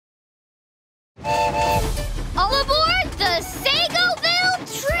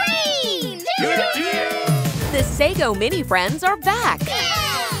Sago Mini Friends are back!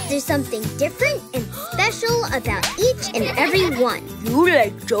 There's something different and special about each and every one. You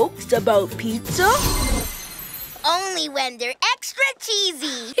like jokes about pizza? Only when they're extra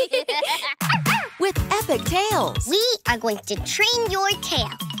cheesy. With epic tales. We are going to train your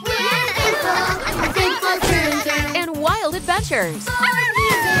tail. And wild adventures.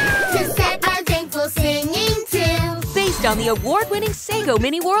 To set our thankful singing to. Based on the award-winning Sago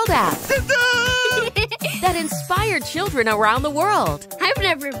Mini World app. That inspired children around the world. I've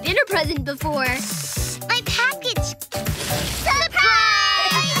never been a present before. My package